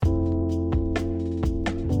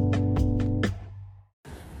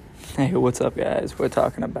Hey, what's up, guys? We're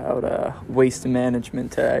talking about waste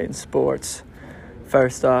management today in sports.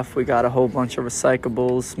 First off, we got a whole bunch of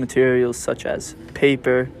recyclables, materials such as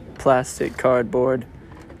paper, plastic, cardboard,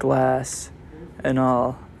 glass, and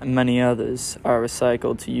many others are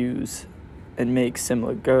recycled to use and make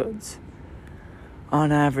similar goods.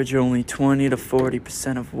 On average, only 20 to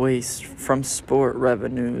 40% of waste from sport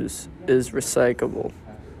revenues is recyclable.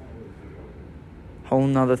 Whole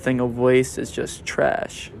nother thing of waste is just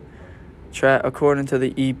trash. According to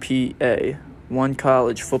the EPA, one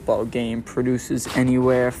college football game produces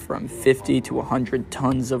anywhere from 50 to 100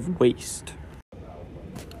 tons of waste.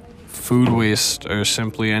 Food waste, or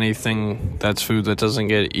simply anything that's food that doesn't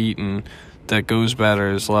get eaten, that goes bad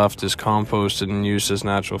or is left, is composted and used as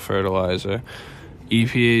natural fertilizer.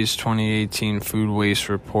 EPA's 2018 food waste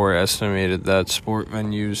report estimated that sport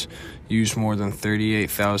venues use more than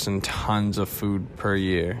 38,000 tons of food per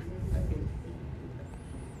year.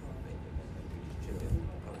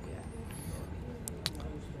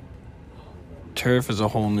 Turf is a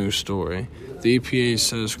whole new story. The EPA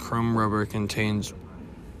says crumb rubber contains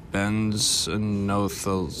benzoyl,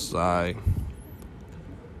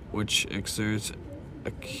 which exerts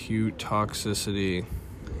acute toxicity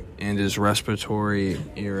and is respiratory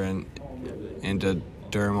irritant and a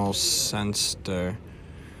dermal sensor.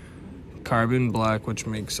 Carbon black, which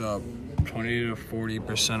makes up 20 to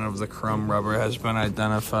 40% of the crumb rubber, has been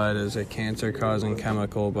identified as a cancer-causing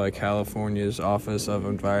chemical by California's Office of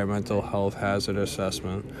Environmental Health Hazard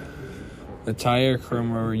Assessment. The tire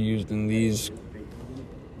crumb rubber used in these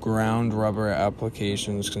ground rubber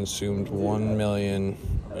applications consumed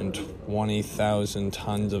 1,020,000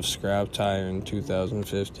 tons of scrap tire in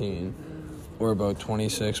 2015, or about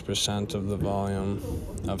 26% of the volume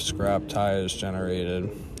of scrap tires generated.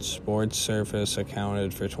 Sports surface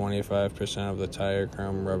accounted for 25% of the tire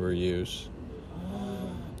crumb rubber use.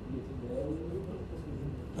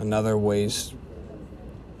 Another waste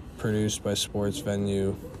produced by sports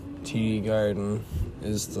venue TD Garden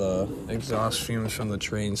is the exhaust fumes from the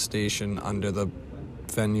train station under the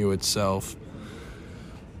venue itself.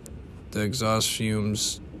 The exhaust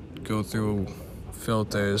fumes go through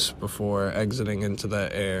filters before exiting into the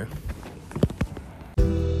air.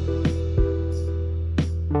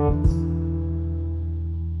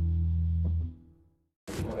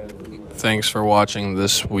 Thanks for watching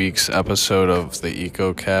this week's episode of the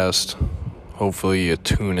EcoCast. Hopefully you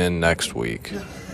tune in next week.